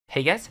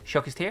Hey guys,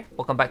 Shockist here.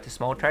 Welcome back to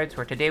Small Tribes,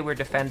 where today we're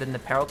defending the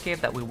Pearl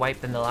Cave that we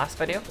wiped in the last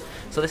video.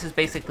 So this is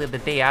basically the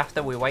day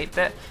after we wiped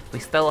it. We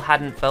still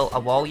hadn't built a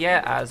wall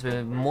yet, as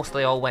we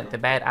mostly all went to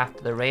bed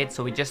after the raid,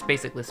 so we just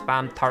basically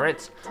spammed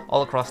turrets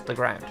all across the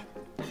ground.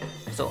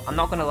 So I'm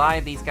not gonna lie,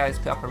 these guys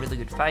put up a really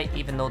good fight,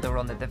 even though they were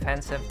on the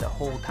defensive the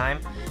whole time.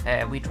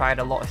 We tried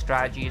a lot of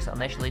strategies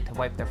initially to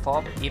wipe their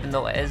fob. Even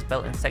though it is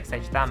built in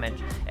 6-edge damage,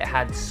 it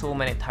had so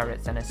many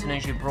turrets, and as soon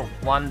as you broke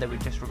one, they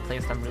would just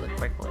replace them really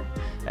quickly.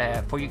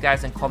 For you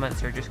guys in comments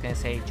who are just gonna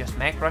say just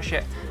mech rush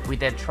it, we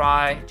did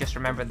try. Just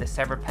remember the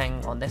server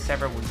ping on this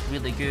server was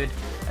really good.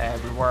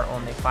 We were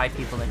only 5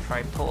 people in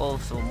tribe total,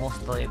 so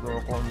mostly we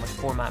were going with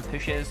 4-man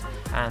pushes,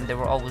 and they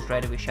were always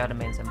ready with shadow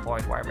mains and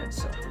void wyverns.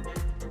 So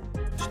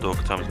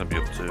Stalker time's gonna be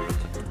up to it.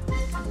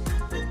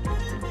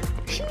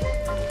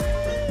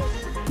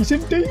 He's in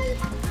deep.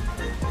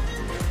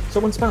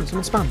 Someone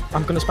spam.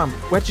 I'm gonna spam.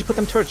 Where did you put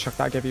them turrets, Chuck,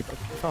 that I gave you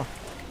before?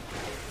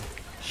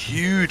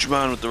 Huge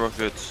man with the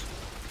rockets.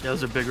 Yeah,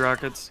 those are big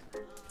rockets.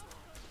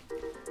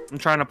 I'm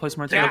trying to place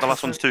my Take out the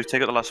last ones too,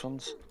 take out the last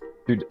ones.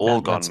 Dude,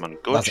 all gone, man.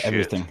 Good that's shit.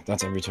 everything.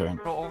 That's every turn.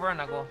 go over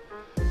and I go.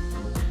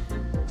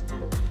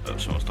 Oh,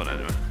 someone's done it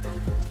anyway.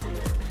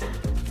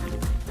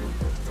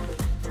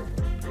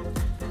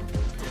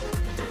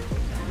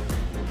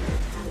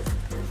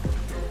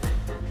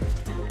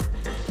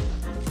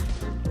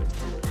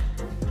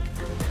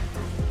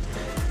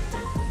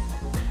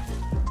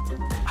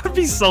 I'd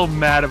be so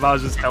mad if I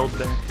was just held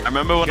there. I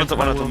remember when I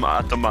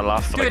done my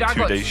last Dude, like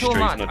 2 days so straight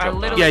much. and I dropped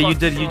literally that. Yeah, you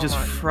did. so You just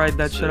much. fried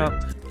that shit up.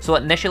 So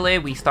initially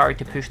we started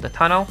to push the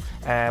tunnel.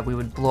 We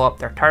would blow up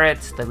their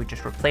turrets, they would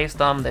just replace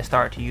them. They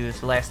started to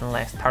use less and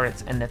less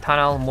turrets in the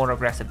tunnel, more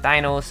aggressive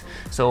dinos.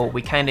 So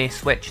we kind of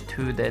switched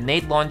to the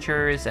nade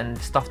launchers and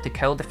stuff to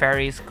kill the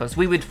ferries, because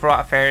we would throw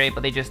out a ferry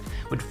but they just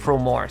would throw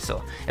more.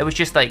 So it was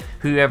just like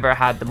whoever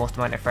had the most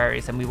amount of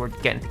ferries, and we were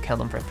getting to kill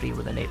them for free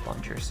with the nade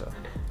launchers. So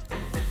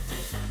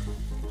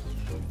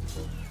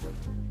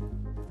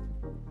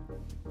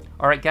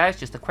alright guys,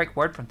 just a quick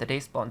word from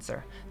today's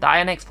sponsor. The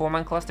INX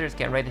 4-man cluster is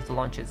getting ready to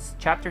launch its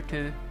Chapter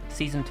 2,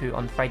 Season 2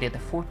 on Friday the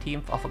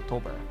 14th of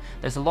October.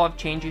 There's a lot of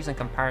changes in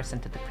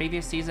comparison to the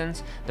previous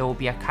seasons. There will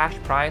be a cash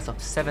prize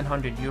of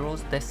 700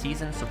 euros this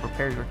season, so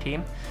prepare your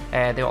team.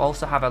 They'll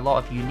also have a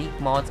lot of unique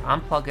mods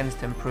and plugins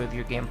to improve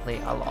your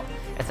gameplay a lot.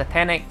 It's a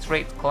 10x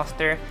rate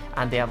cluster,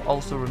 and they have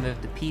also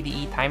removed the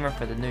PvE timer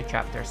for the new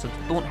chapter, so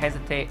don't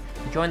hesitate.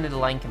 Join the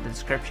link in the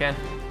description.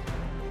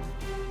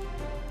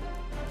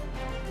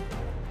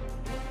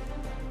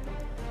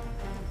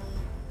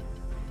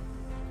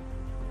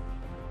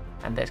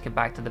 And let's get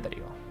back to the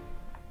video.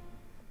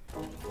 Do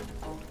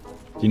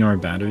you know where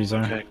batteries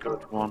are? Okay,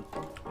 good one.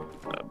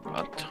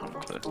 A ton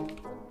of clear.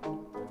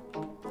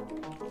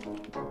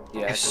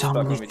 Yeah, There's so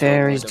many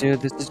fairies,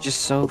 dude. This is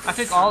just so I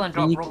took all and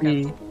dropped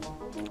broken.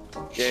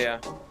 Yeah.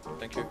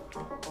 Thank you.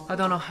 I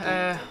don't know,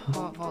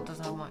 Vault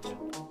doesn't have much.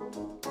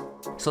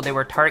 So they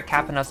were turret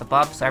capping us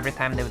above, so every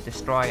time they would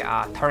destroy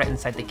a turret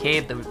inside the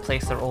cave, they would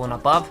place their own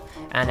above,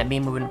 and it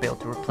meant we wouldn't be able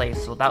to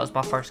replace. So that was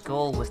my first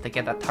goal, was to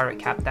get that turret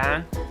cap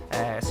down.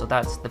 So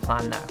that's the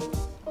plan now.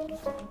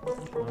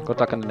 Good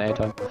luck on the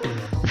NATO.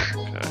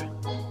 Okay.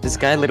 This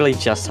guy literally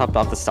just hopped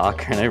off the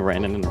stalker and I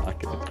ran in and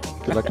rocket.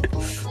 Good luck.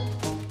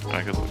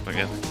 Alright, good luck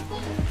again.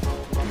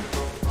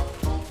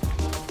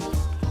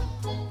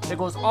 There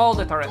goes all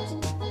the turrets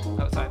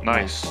outside.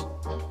 Nice.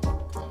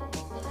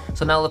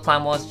 So now the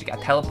plan was to get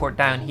a teleport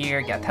down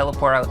here, get a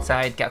teleport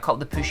outside, get a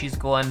couple of pushes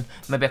going,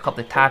 maybe a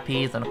couple of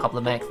tappies and a couple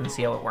of mechs, and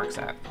see how it works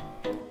out.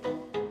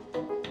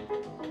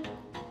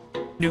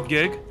 New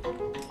gig.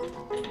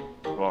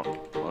 What?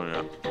 Oh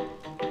yeah.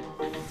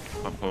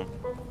 I'm home.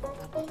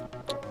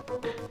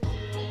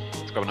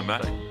 Let's go in a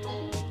mech.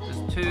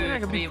 There's 2, Yeah, I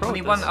can 3, be pro we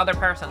with need one this. other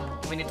person.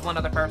 We need one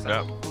other person.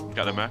 Yeah,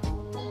 got a mech.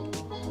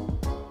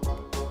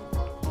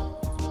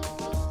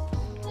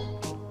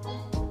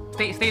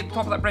 Stay at the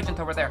top of that bridge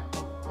until we're there.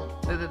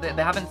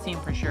 They haven't seen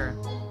for sure.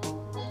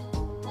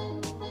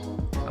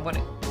 I'm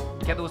gonna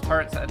get those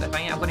turrets at the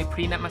thing. I'm gonna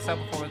pre-net myself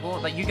before we go.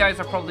 Like, you guys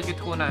are probably good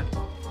to go now.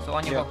 So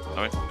on you go.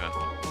 Alright,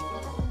 yeah.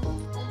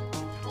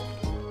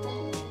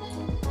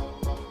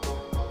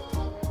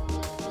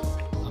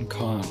 I'm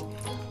caught.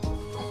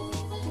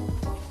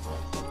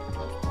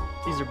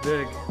 These are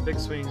big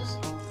swings.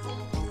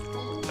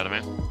 Got him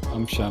in.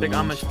 I'm shadow. Big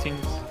Amish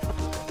teams.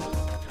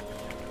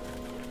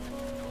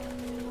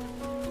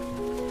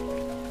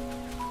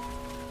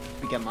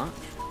 We get much?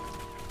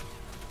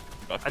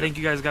 I think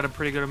you guys got a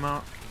pretty good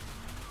amount.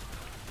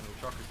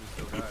 Shockist is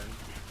still going.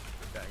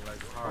 Getting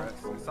loads of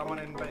turrets. Is someone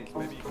in base?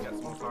 Maybe you can get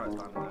small turrets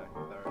down there.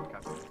 They're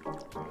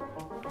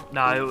captured.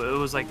 Nah, it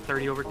was like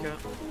 30 overkill.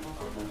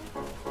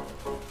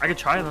 I could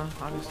try though,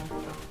 obviously.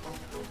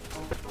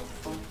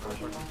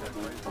 Shockist is going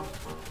crazy.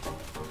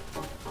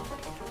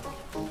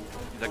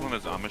 You think one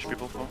of those Amish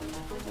people for?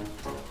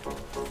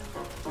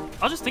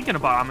 I was just thinking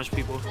about Amish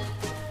people.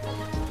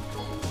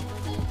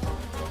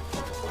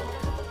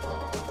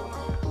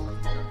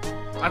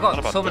 I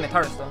got so many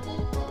turrets though.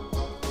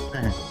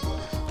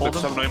 Hold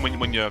It's so them. annoying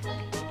when you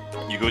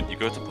You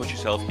go to push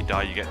yourself, you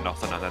die, you get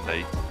nothing, and then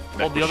they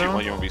Hold the other one?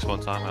 while you're on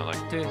respawn time, and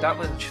like, Dude, that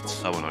was it's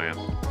so annoying.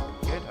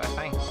 good, I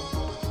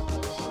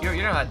think. You're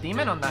a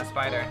demon on that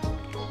spider.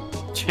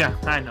 Yeah,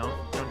 I know.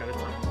 You don't got a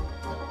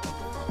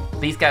ton.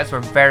 These guys were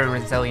very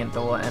resilient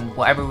though, and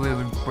whatever we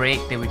would break,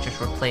 they would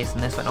just replace,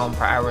 and this went on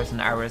for hours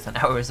and hours and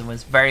hours and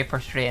was very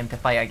frustrating to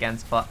fight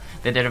against, but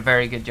they did a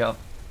very good job.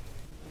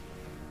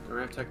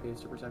 I have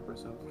techniques to protect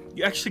myself.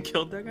 You actually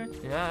killed that guy?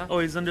 Yeah. Oh,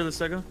 he's under the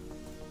Sega.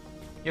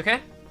 You okay?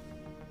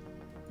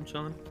 I'm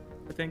chilling,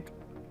 I think.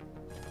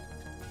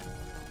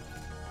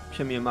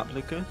 Show me a map,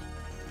 Lucas.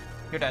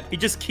 You're dead. He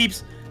just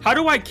keeps... How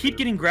do I keep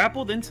getting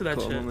grappled into that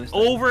Cool, shit? almost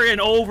Over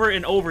and over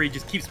and over, he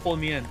just keeps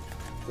pulling me in.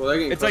 Well, they're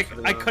getting It's like,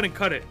 closer to I the- couldn't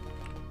cut it.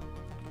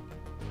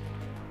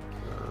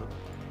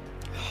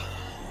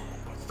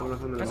 One of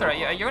them in the That's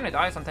alright, you're gonna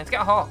die sometimes.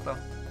 Get a hawk though.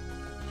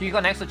 You got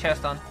an extra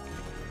chest on.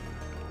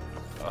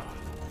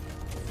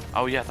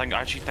 Oh yeah, thank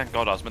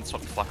God I was meant to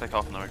swap the flak like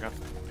half an hour ago.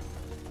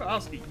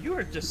 Alski, you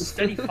are just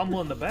steady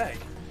fumbling the bag.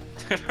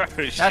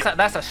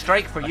 That's a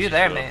strike for you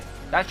there, sure. mate.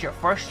 That's your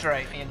first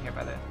strike in here,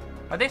 brother.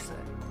 Are they?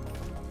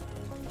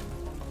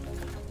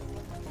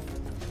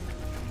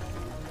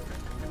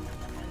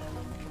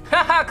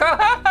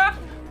 Haha!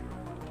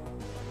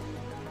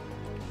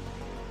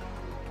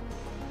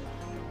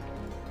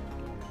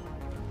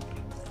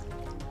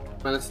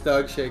 Man, it's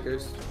Doug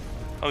Shakers.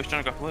 Oh, he's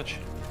trying to go glitch.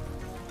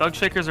 Dog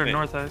shakers are Wait.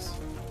 north ice.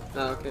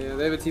 Oh, okay, yeah,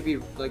 they have a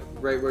TP, like,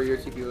 right where your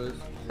TP was.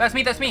 That's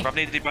me. That's me. Grav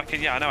needed it back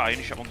in. Yeah, I know. I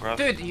only shot one grab.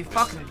 Dude, you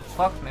fucking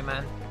fucked me,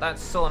 man.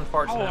 That's so Oh,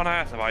 unfortunate. on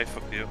earth have I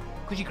fucked you?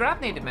 Cause you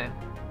grab naded me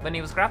when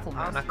he was grappled,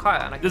 man. I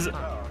caught it and I Does, couldn't.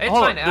 hold It's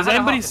on, fine. I does had a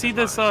anybody hawk, see it's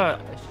this, fine.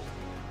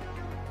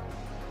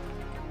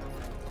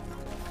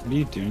 What are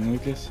you doing,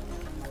 Lucas?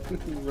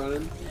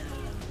 Running.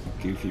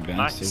 Goofy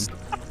Nice. bastard.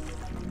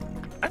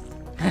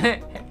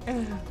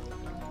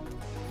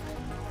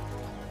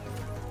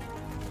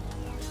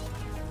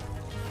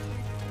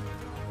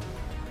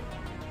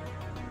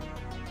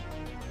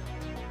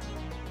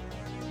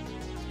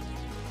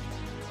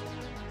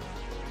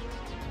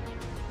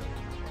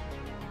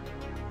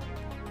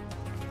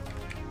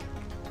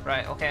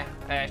 Right. Okay.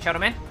 Shadow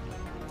Man.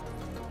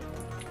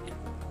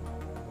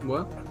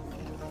 What?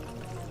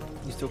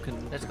 You still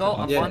can. Let's go.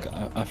 I'm Yeah.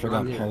 fun. I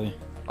forgot I'm here. Polly.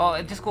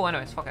 Oh, just go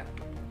anyways. Fuck it.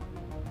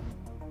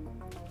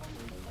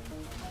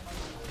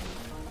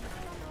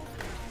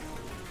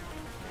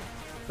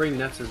 Bring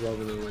nets as well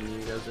when you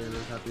guys are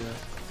gonna happy that.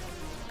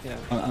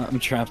 Yeah. I'm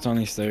trapped on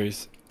these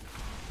stairs.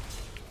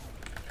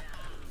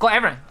 Got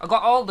everything. I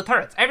got all the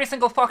turrets. Every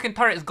single fucking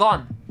turret is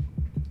gone.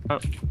 Oh,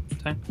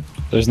 okay.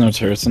 There's no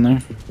turrets in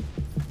there.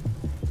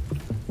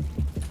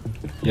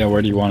 Yeah,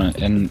 where do you want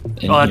it? In Oh,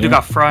 that dude here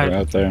got fried. or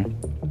out there?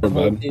 Or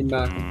Whole bud? team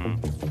back.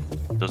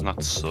 Does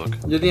not suck.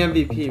 You're the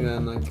MVP,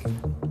 man. Like,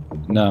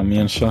 No, me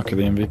and Shock are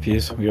the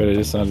MVPs. We already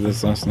decided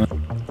this last night.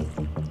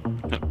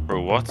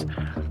 Bro, what?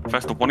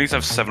 First of all, one needs to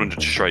have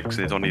 700 strikes.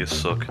 They don't need to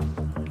suck.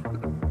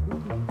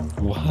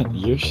 What?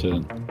 Your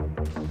shit.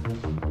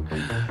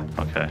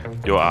 Okay,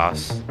 your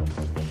ass.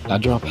 I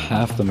dropped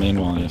half the main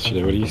wall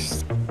yesterday. What do you?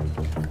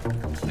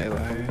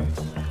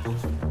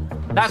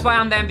 That's why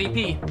I'm the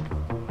MVP.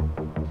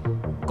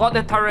 Got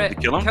the turret,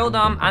 Did you kill him? killed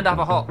him, and I have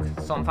a hawk,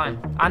 so I'm fine.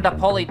 And I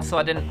polyed, so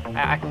I can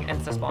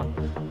insta spawn.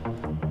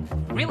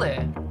 Really?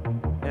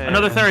 Yeah,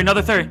 Another yeah. theory,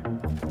 another theory.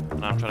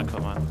 No, I'm trying to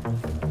cut mine.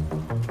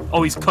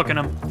 Oh, he's cooking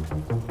him.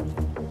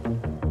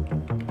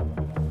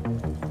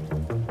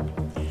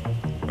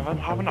 How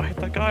have I not hit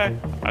that guy?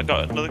 I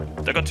got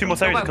two more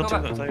theories. I back, got go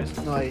two back. more theories.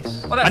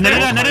 nice. Oh, that's I netted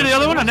good. it, I netted the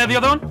other one, I netted the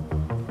other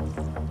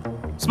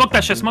one. Smoke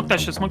that shit, smoke that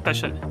shit, smoke that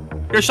shit.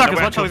 Here, Shockist,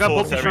 way I watch out, we got killed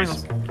both these 4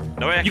 triangles. theories.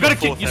 No way I You killed gotta,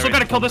 4 you still theories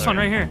gotta kill with this one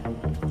right theory. here.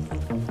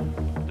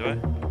 Do I?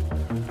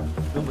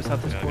 We almost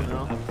have this Yeah, I corner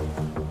got now.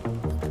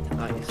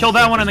 it. Nice. Kill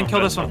that one and then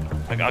kill this one.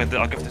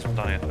 I'll give this one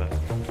down here first.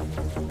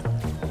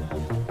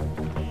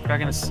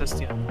 Dragon assist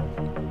you.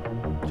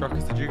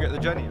 Shockist, did you get the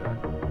Jenny there?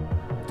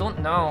 Don't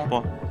know.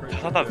 What? I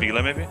thought that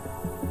Vila maybe?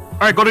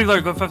 Alright, go to the other,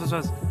 go fast,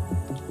 fast.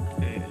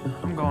 Yeah.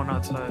 I'm going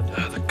outside.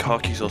 The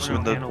Karki's We're also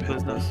in gonna the handle pit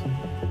business.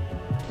 now.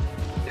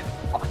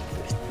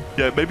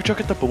 Yeah, maybe try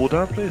to get the bubble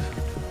down, please.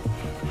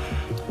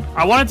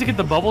 I wanted to get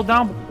the bubble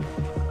down,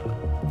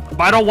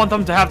 but I don't want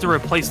them to have to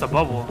replace the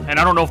bubble. And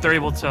I don't know if they're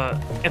able to,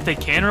 if they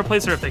can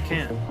replace it or if they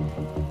can't.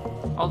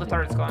 All the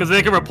turrets gone. Because if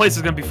they can replace it,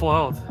 it's gonna be full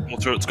health. Well,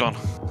 turret's gone.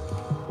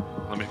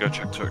 Let me go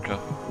check turret kill.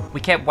 We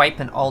kept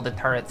wiping all the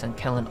turrets and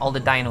killing all the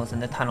dinos in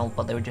the tunnel,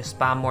 but they would just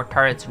spam more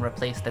turrets and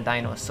replace the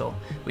dinos, so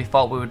we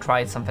thought we would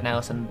try something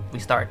else, and we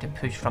started to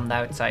push from the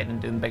outside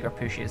and doing bigger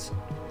pushes.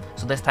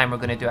 So this time we're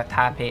going to do a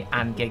Tappy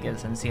and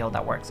Gigas and see how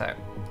that works out.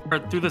 Or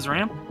through this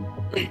ramp,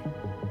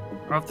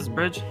 or off this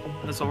bridge,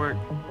 this will work.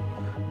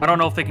 I don't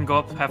know if they can go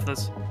up half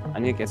this. I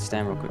need to get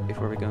Stan real quick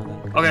before we go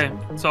then. Okay,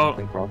 I so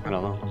think we're all kind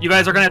of low. you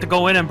guys are gonna have to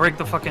go in and break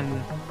the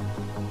fucking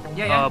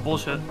Yeah.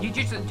 bullshit. You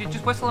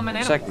just whistle them in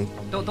anyway. Second.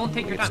 Don't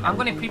take your time. I'm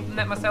going to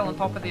pre-net myself on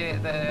top of the Yeah,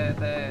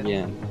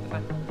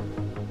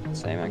 the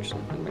same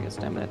actually. I'm gonna get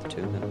stamina at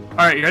 2 then.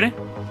 Alright, you ready?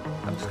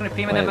 I'm just going to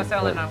pre-net Wait,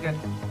 myself and wait. I'm good.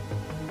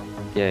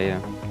 Yeah,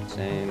 yeah.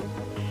 Same.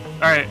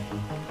 Alright.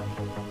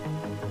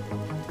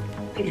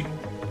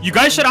 You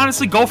guys should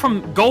honestly go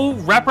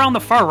wrap around the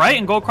far right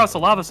and go across the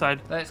lava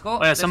side. Let's go.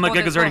 Oh yeah, some of the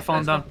Giga's already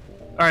fallen down.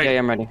 All right. Yeah,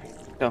 I'm ready.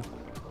 Go.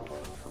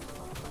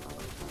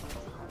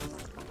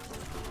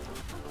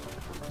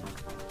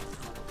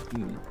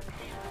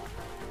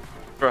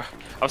 Bruh,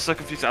 I was so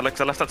confused, Alex.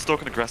 I left that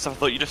stalk in aggressive. I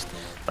thought you just,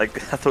 like,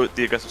 I thought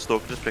the aggressive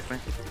stalk just picked me.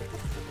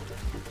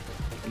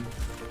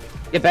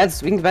 Get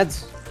beds. We can get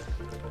beds.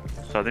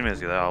 So I didn't mean to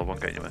do that. I won't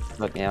get you in.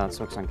 Look, yeah, let's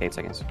focus on gates,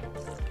 I guess.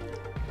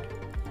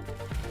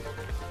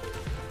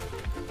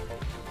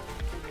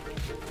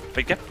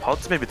 Wait, get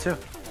pods maybe too.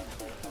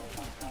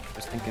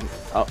 Just thinking.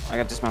 Oh, I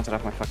got dismounted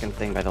off my fucking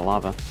thing by the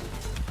lava.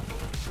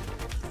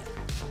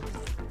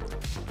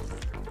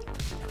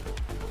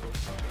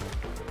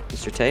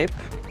 Mr. Tape?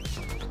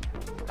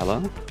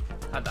 Hello?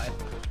 I died.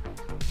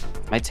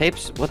 My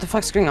tapes? What the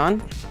fuck's going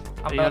on?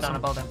 I'm Yeah, building,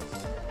 I'm building.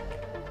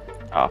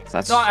 Oh,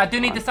 that's... No, I do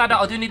need the saddle.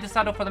 I do need the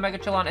saddle for the Mega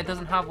Chillon. It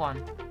doesn't have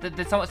one.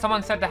 Did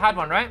someone said they had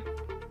one, right?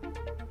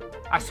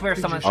 I swear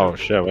someone. Oh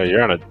shit! Wait,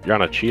 you're on a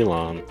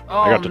Chilon. Oh,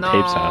 I got the no.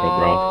 tape saddle,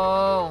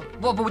 bro.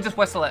 Well, but we just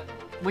whistle it.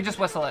 We just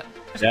whistle it.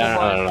 Just Yeah,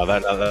 go no.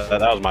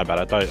 That was my bad.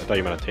 I thought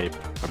you meant a tape.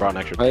 I brought an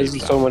extra Why tape. isn't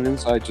saddle. someone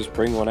inside just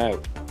bring one out?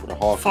 With a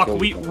hawk Fuck, and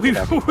we go with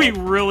that.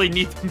 really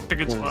need the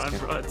Mega Yeah, Chillon, let's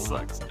bro. get That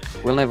sucks.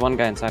 We only have one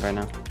guy inside right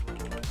now.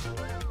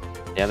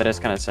 Yeah, that is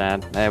kind of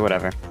sad. Eh,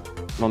 whatever.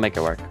 We'll make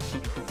it work.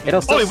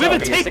 It'll still Oh, wait, we have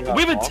a suck. tape.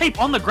 We have a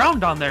tape on the ground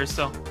down there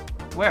still.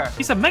 Where?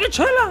 He said Mega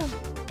Chillon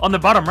on the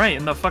bottom right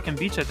in the fucking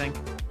beach, I think.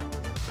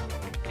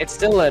 It's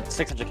still at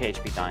 600k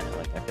HP dino.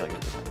 Like, I feel like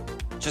it's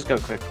different. Just go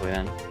quickly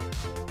then.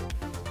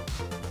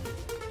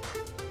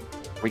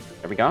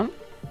 Are we going?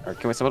 Or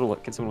can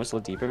someone whistle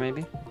it deeper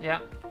maybe? Yeah.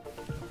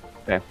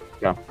 Okay,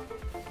 go.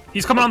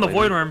 He's coming on the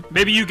Void Worm.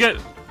 Maybe you get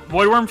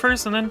Void Worm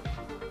first and then.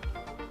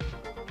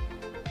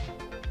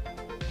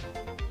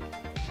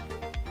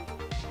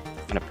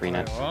 I'm gonna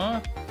pre-net.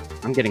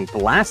 I'm getting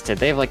blasted.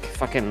 They have like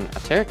fucking a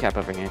terror cap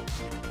over here.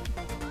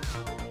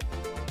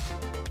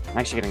 I'm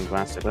actually getting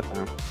blasted with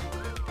them.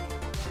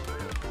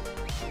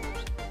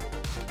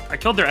 I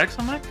killed their X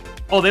on mech?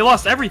 Oh, they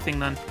lost everything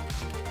then.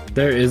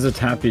 There is a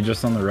tappy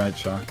just on the right,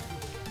 Shock.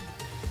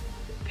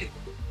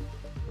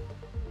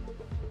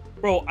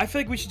 Bro, I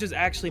feel like we should just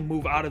actually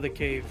move out of the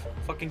cave.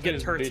 Fucking get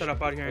turret set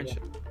up out here and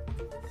shit.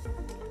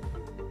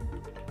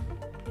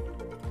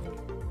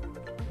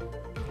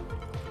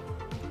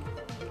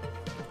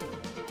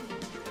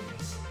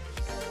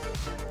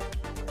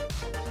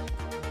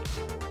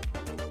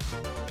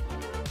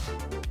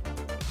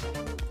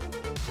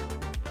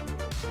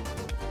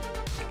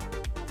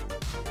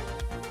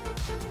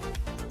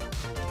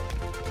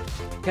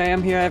 Okay,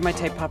 I'm here. I have my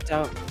tape popped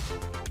out.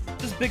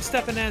 This big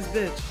stepping ass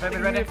bitch. Ready,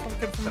 They ready. can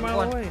hear from a Number mile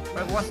one. away.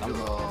 Number one. Fine,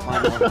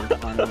 hold on,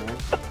 fine, hold on.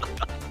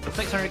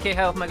 600k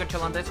health, Mega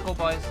Chillon. Let's go,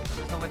 boys.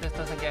 There's no way this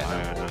doesn't get.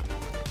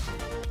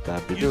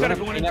 You gotta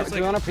go in and Do just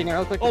you want like. to pre-net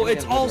real quick? Oh, We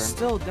it's can all get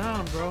still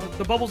down, bro.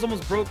 The bubble's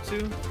almost broke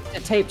too.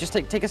 tape. Just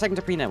take a second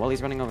to pre-net while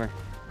he's running over.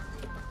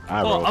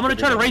 Oh, I'm gonna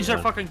try to rage their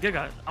fucking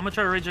Giga. I'm gonna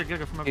try to rage their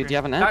Giga from up Hey, here. do you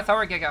have a net? That's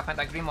our Giga. I found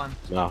that green one.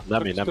 No,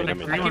 not me. I Green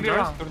could one be does?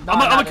 wrong. I'm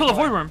gonna kill the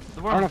Void Worm.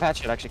 The Void I don't Worm. know if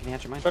hatchet actually. Can you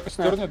hatch your mind? Shockist,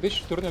 turn a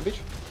bitch, turn a bitch.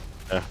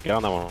 Yeah, get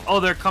on that one. Oh,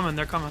 they're coming.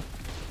 They're coming.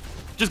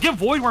 Just get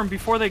Void Worm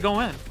before they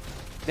go in.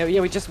 Yeah,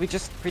 we just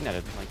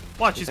pre-netted. Like,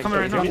 Watch, he's coming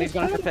right now. He's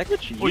going for pick. Oh,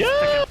 he's picking.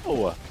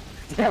 Yo!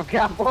 Damn,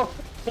 Capo.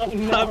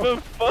 I've been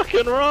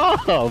fucking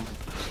robbed!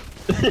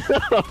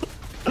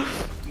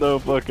 No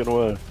fucking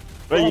way.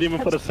 Wait, you didn't even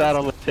put a sat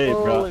on the tape,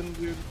 bro.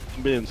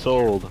 I'm being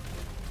sold.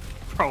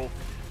 Bro,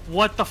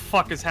 what the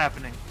fuck is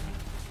happening?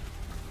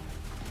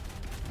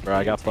 Bro,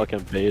 I got fucking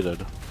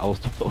baited. I was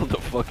told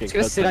to fucking Just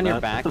go cut sit the on your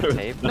net. back and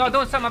tape. No,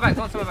 don't set my back.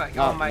 Don't set my back.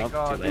 Oh, Oh my nope,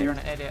 god, too late. you're an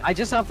idiot. I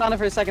just hopped on it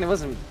for a second.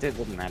 It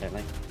didn't matter.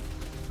 Like,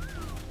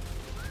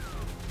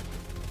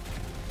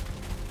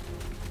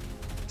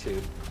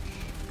 dude,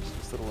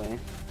 just little way.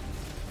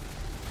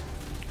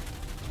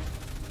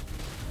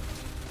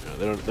 Yeah,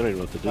 they don't even know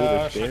what to do.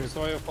 They're scared. Shockist,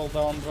 why you fall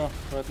down, bro?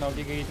 Right now,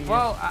 Giga eating you.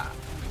 Well,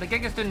 the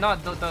Gigas do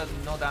not do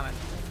no damage.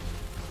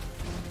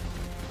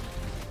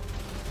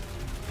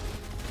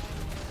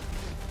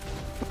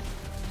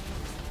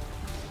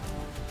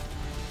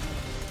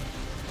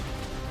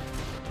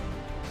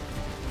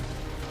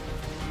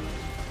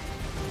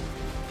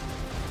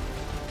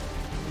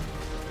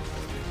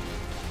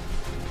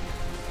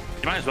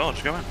 You might as well,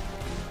 just go in.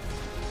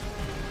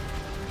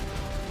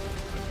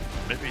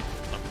 Maybe.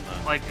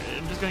 Like,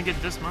 I'm just gonna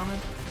get dismounted.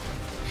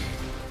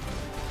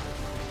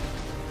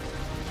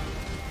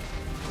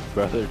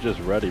 Bro, they're just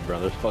ready, bro.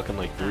 There's fucking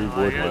like 3 Like,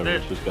 wood they're-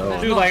 members just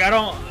going. Dude, like,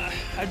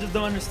 I just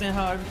don't understand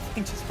how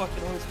everything just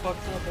fucking always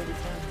fucks up every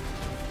time.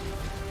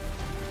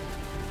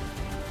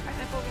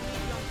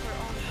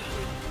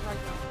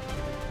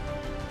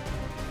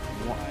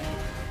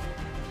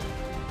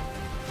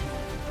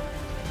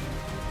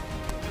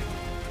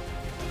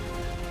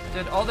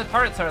 Dude, all the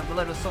turrets are a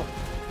little soaked.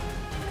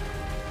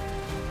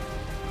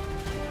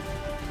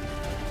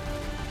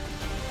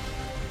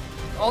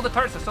 All the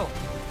turrets are soaked.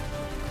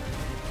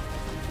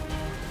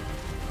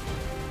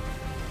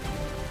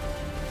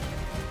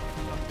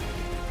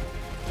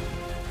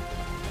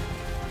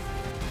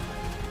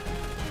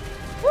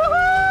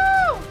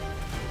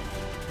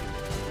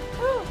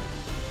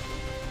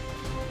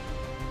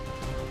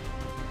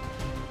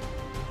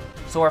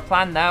 So our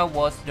plan now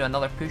was to do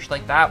another push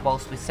like that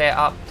whilst we set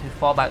up to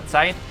fob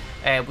outside.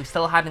 We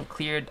still hadn't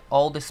cleared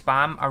all the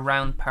spam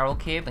around Pearl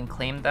Cave and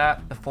claimed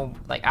that before,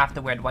 like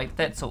after we had wiped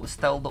it, so it was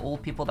still the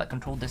old people that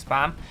controlled the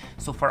spam.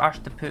 So for us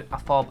to put a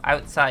fob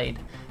outside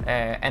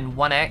and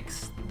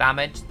 1x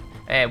damage,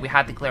 we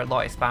had to clear a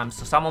lot of spam.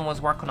 So someone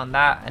was working on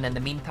that, and in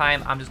the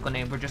meantime,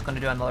 we're just gonna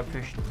do another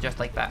push just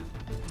like that.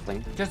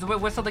 Just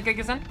whistle the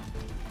Gigas in.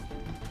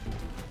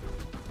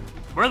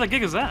 Where the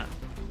Gigas at?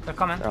 They're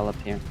coming. They're all up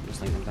here.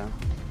 Just leave them down.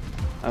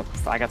 Oh,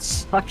 I got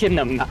stuck in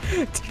them now.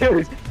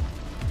 Dude.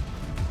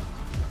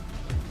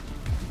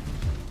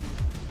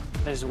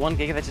 There's one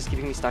Giga that's just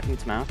keeping me stuck in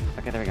its mouth.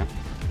 Okay, there we go.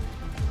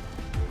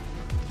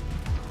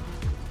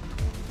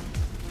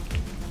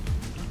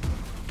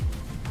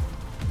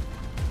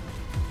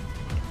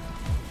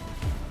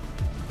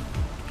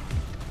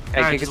 Hey,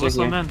 Alright, Gigas just are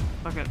whistle here. them in.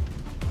 Fuck it.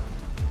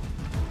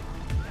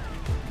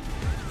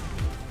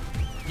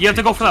 You have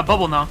to go for that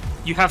bubble now.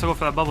 You have to go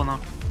for that bubble now.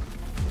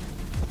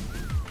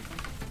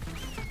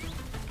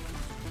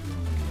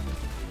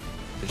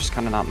 They're just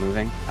kind of not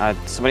moving.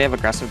 Somebody have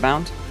aggressive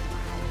bound?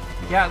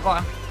 Yeah,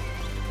 got him.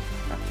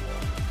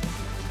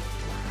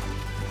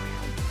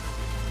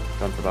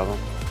 Going for bubble.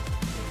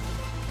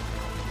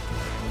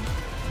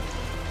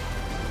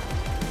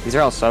 These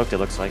are all soaked, it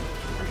looks like.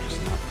 They're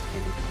just not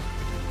moving.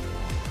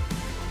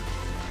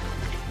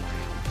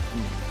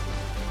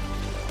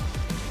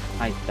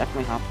 I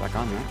definitely hopped back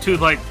on, right?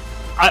 Dude, like,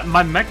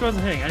 my mech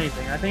wasn't hitting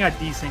anything. I think I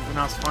desynced when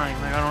I was flying.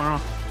 Like, I don't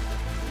know.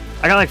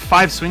 I got like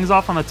 5 swings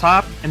off on the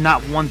top, and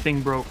not one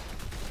thing broke.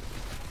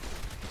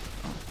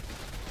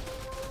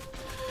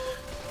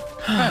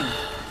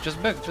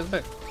 Just back, just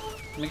back.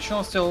 Make sure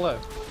I'm still alive.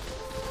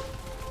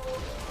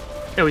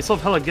 Yeah, we still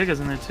have hella Gigas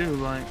in there too,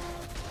 like.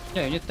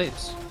 Yeah, you need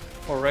tapes.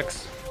 Or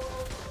Rex.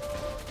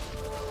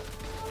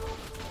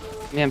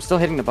 Yeah, I'm still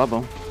hitting the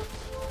bubble.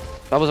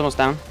 Bubble's almost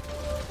down.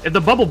 If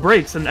the bubble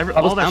breaks, then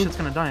all that down. shit's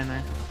gonna die in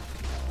there.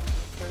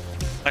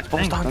 Next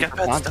ball's down, get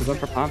beds. Go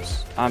for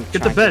pops.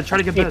 Get the bed, try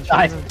to get bed.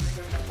 Try to get bed.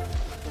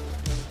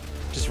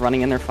 Just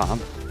running in their fob.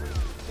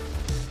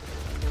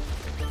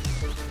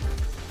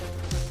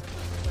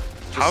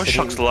 How is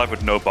Shockist alive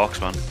with no box,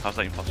 man? How's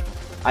that even possible?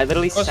 I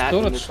literally What's sat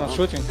in turrets? the I'm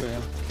shooting for you.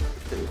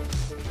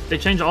 They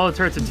changed all the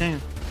turrets to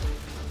tame.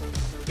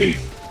 Yeah,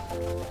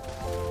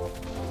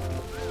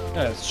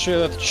 it's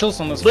chills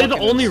on this. Literally,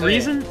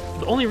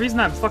 the only reason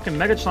that fucking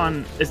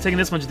Megatron is taking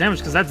this much damage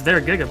because that's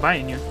their Giga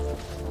biting you.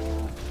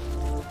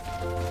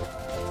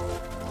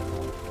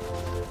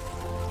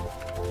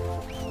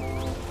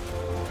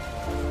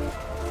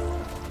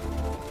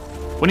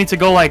 We need to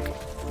go like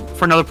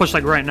for another push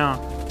like right now.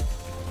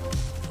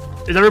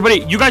 Is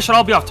everybody? You guys should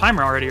all be off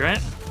timer already, right?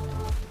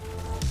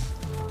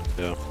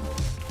 Yeah.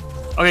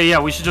 Okay, yeah,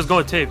 we should just go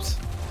with tapes.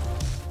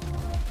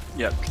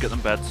 Yeah, get them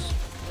beds.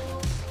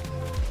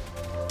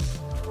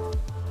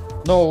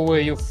 No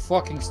way, you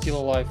fucking still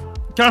alive.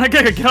 Get on a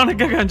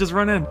Giga, and just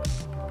run in.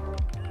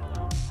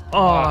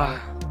 Oh.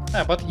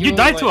 Yeah, but you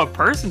died to a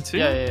person too?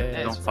 Yeah.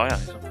 He's on fire,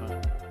 he's on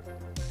fire.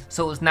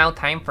 So it was now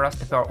time for us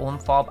to put our own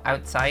fob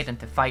outside and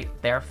to fight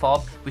their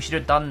fob. We should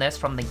have done this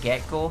from the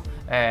get-go.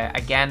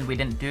 Again, we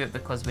didn't do it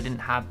because we didn't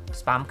have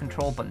spam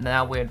control, but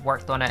now we had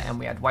worked on it and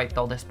we had wiped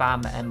all the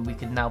spam and we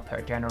could now put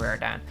our generator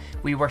down.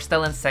 We were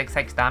still in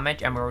 6x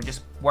damage and we were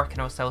just working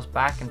ourselves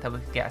back until we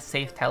could get a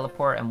safe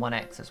teleport and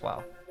 1x as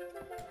well.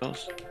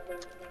 Those.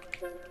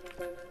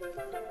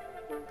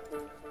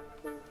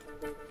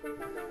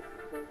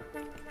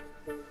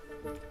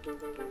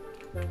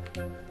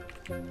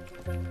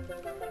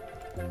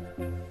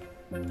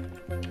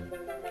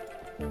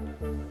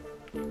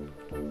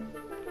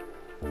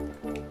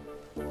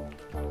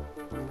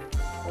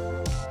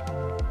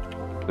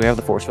 Do we have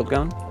the force field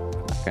going?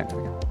 Okay, there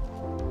we go.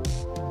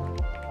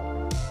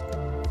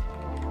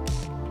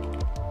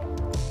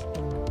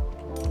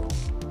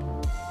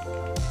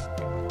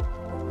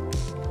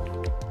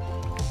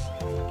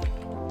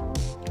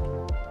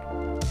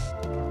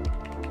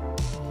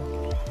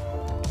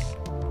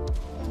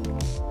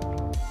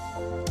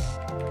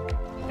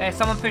 Hey,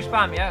 someone push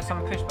spam, yeah?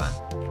 Someone push spam.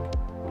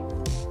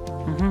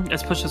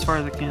 Let's push as far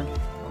as I can.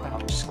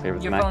 Just clear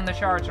with the You're mech. filling the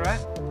shards, right?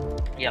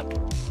 Yep.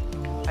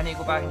 I need to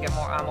go back and get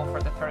more ammo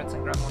for the turrets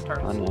and grab more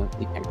turrets. Oh no,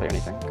 you can't clear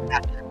anything.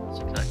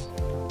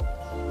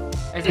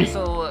 Is it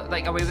so,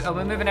 like, are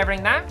we moving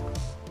everything now?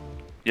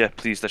 Yeah,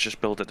 please, let's just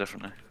build it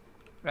differently.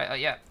 Right,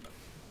 yeah.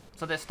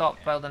 So they stop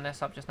building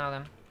this up just now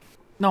then?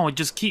 No,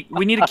 just keep.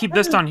 We need to keep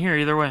this down here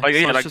either way. Oh,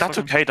 yeah, So like it's just that's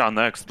fucking- okay down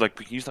there, because like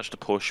we can use that to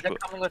push. They're But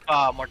coming with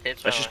more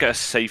tips. let's just get a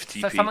safe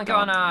TP. So someone get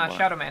on down.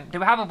 Shadow Man. Do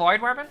we have a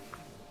Void Weapon?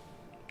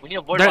 We need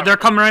a void They're wyvern.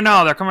 coming right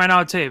now. They're coming right now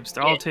with tapes.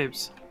 They're all Yeah.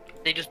 tapes.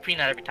 They just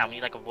pre-nut every time. We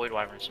need like a void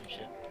wyvern or some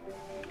shit.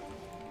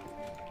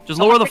 Just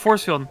lower the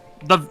force field.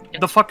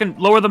 The fucking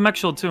lower the mech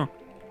shield too.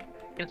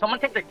 Can someone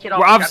take the kid We're off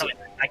the obviously-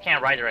 shadow? I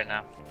can't ride it right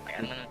now.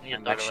 I'm gonna need a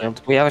Mech dog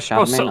shield. We have a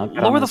shadow Oh, so main.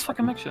 lower the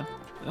fucking mech shield.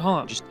 Hold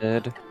on. Just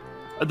did.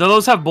 Do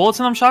those have bullets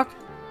in them, Shock?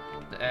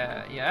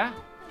 Yeah.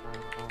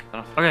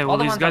 Okay, well All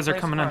the these ones guys I are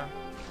placed coming in. were-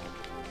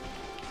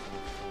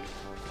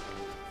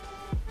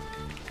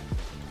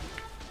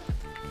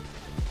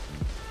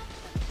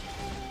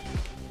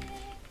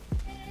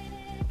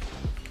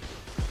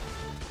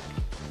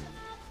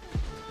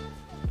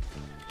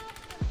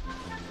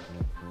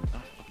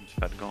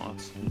 bed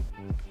gauntlets.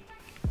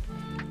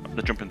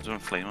 They're jumping into a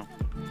flame up.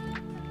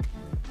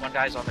 One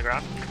guy's on the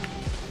ground.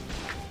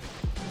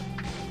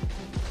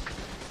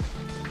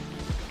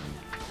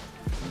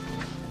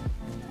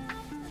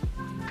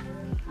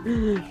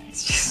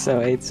 It's just so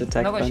hates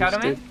attack No, punch, shadow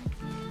dude. me?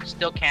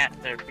 Still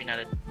can't. They're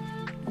pre-netted.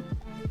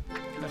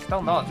 They're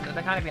still not.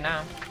 They can't be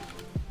now.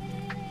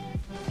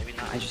 Maybe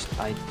not.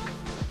 I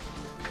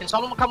Can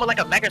someone come with like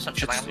a mega or some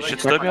shit? Like, You should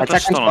still be able to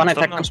attack stun punch one, on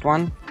attack them. punch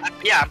one.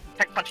 yeah, I'm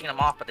tech punching them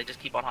off, but they just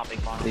keep on hopping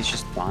on. He's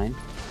just fine.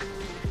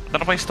 I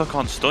don't know why you still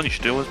can't stun. You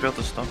should always be able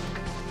to stun.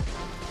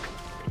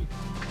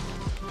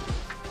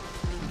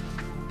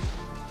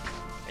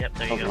 Yep,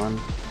 there you Hold go.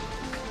 on.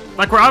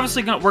 Like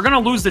we're gonna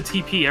lose the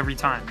TP every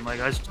time. Like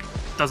that just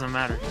doesn't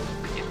matter.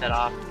 Get that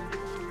off.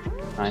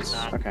 Nice.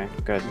 Okay,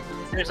 good.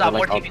 There's I more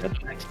like all TVs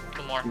good. next.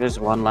 Two more. There's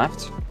one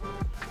left.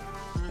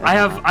 I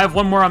have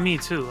one more on me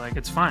too. Like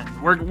it's fine.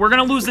 We're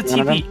gonna lose the One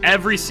of TP them?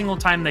 every single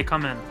time they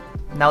come in.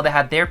 Now they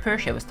had their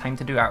push, it was time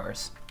to do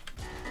ours.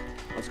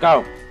 Let's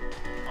go.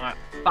 Alright.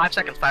 5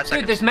 seconds, 5 Dude,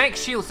 seconds. there's mech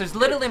shields, there's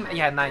literally...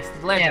 Yeah, nice.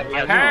 Legend.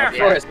 Yeah,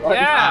 Perfect. yeah.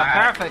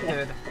 Yeah, perfect,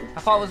 dude. I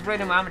thought it was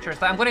random amateurs.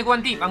 I'm gonna go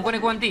in deep, I'm gonna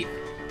go in deep.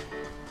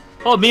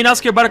 Oh, me and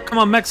Elski are about to come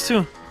on mechs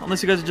too.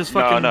 Unless you guys are just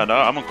fucking. No,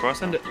 I'm on cross.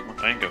 Send it.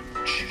 I ain't go.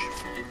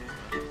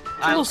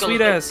 Alright, Little let's go, sweet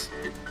let's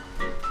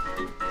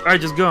ass. Alright,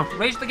 just go.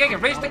 Raise the giga,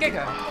 raise the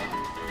giga.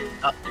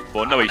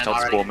 Well, no, he I'm tried to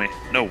already. spawn me.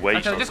 No way.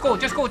 Okay, just go,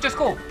 just go, just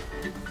go.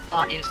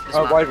 Oh, insta Oh,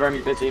 smack.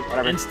 Wyvern, busy.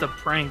 Whatever. Insta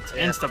pranked.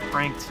 Yeah. Insta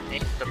pranked.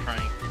 Insta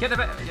prank. Get the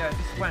bait. Yeah,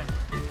 just swing.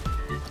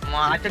 Come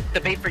on, I took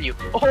the bait for you.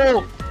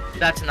 Oh,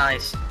 that's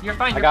nice. You're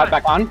fine, I you're got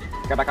fine. back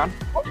on. Got back on.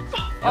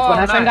 Oh, One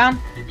hat frame nice.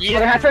 down.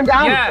 One hat frame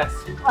down. Yes.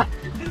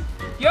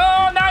 Yo,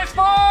 nice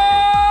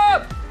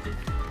fob!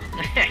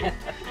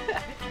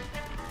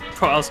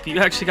 Bro, Elski, you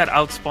actually got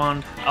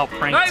outspawned,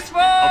 outpranked, Nice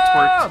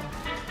outtwerked. fob!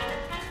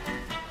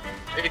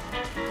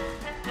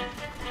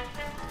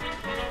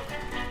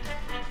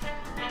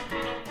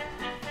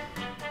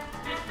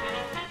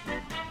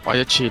 Why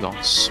did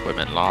Qilong swim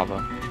in lava?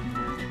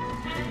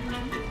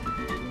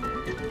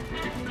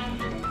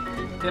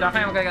 Dude, I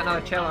think I'm gonna get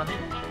another chill on.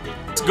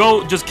 Let's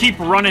go. Just keep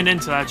running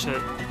into that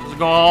shit. Just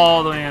go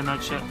all the way in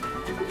that shit.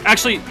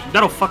 Actually,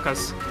 that'll fuck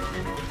us.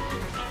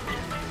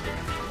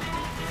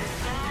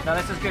 No,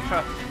 this is good for...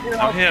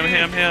 I'm here.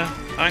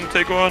 I can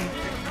take one.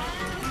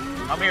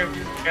 I'm here.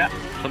 Yeah.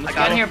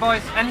 Get in here,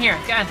 boys. In here.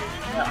 Get in.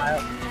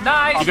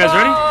 Nice You guys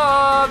ready?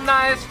 fob!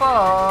 Nice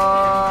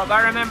fob!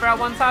 I remember I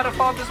once had a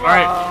fob as well.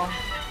 Alright.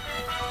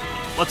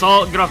 Let's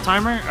all get off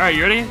timer. Alright,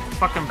 you ready?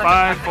 Fucking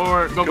 5,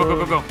 4, go, go,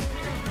 go, go, go.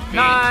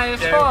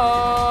 Nice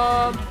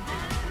fob!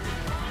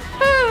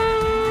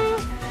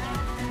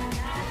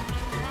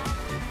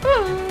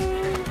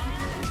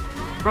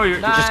 Bro, you're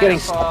Nice Just getting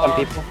stuck on fob.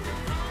 people.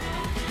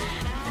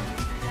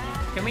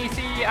 Can we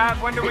see?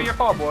 I wonder where your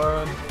fob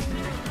went.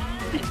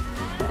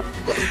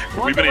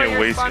 We've been here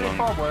way too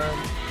long.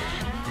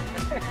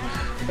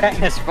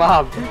 Yes,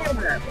 Bob.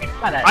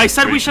 I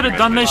said we should have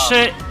done this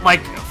shit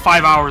like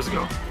 5 hours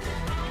ago.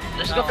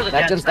 Let's go for the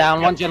That gens. gen's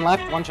down. One gen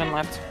left. One gen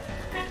left.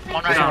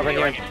 One There's right one over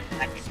over here.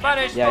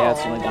 Spanish Yeah,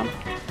 it's only done.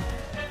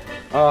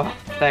 Oh,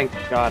 thank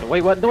God.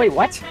 Wait, what? No, wait,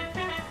 what?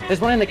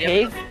 There's one in the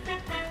cave?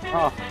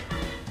 Oh,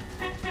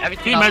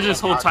 Everything Can you else imagine is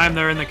this whole out. time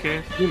they're in the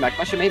cave? can you mech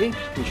mush it maybe?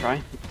 Can you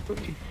try?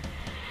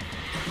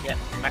 Yeah,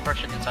 macro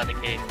shit inside the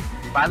cave.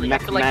 Finally, I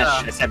Mech feel like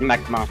mesh. I said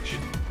mech mush.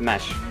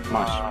 Mesh.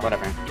 Mush.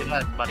 Whatever. Give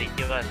us, buddy.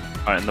 Give us.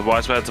 Alright, and the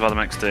wise words of Adam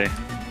XD.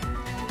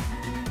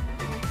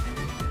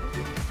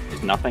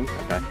 There's nothing?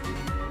 Okay.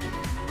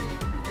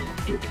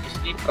 You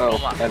sleep. Oh,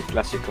 Come on. El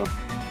Clásico.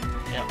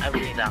 Yeah,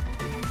 everything down.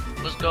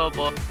 Let's go,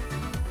 boy.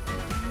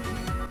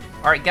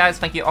 Alright guys,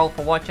 thank you all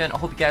for watching. I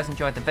hope you guys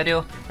enjoyed the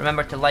video.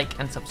 Remember to like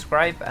and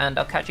subscribe, and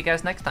I'll catch you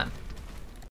guys next time.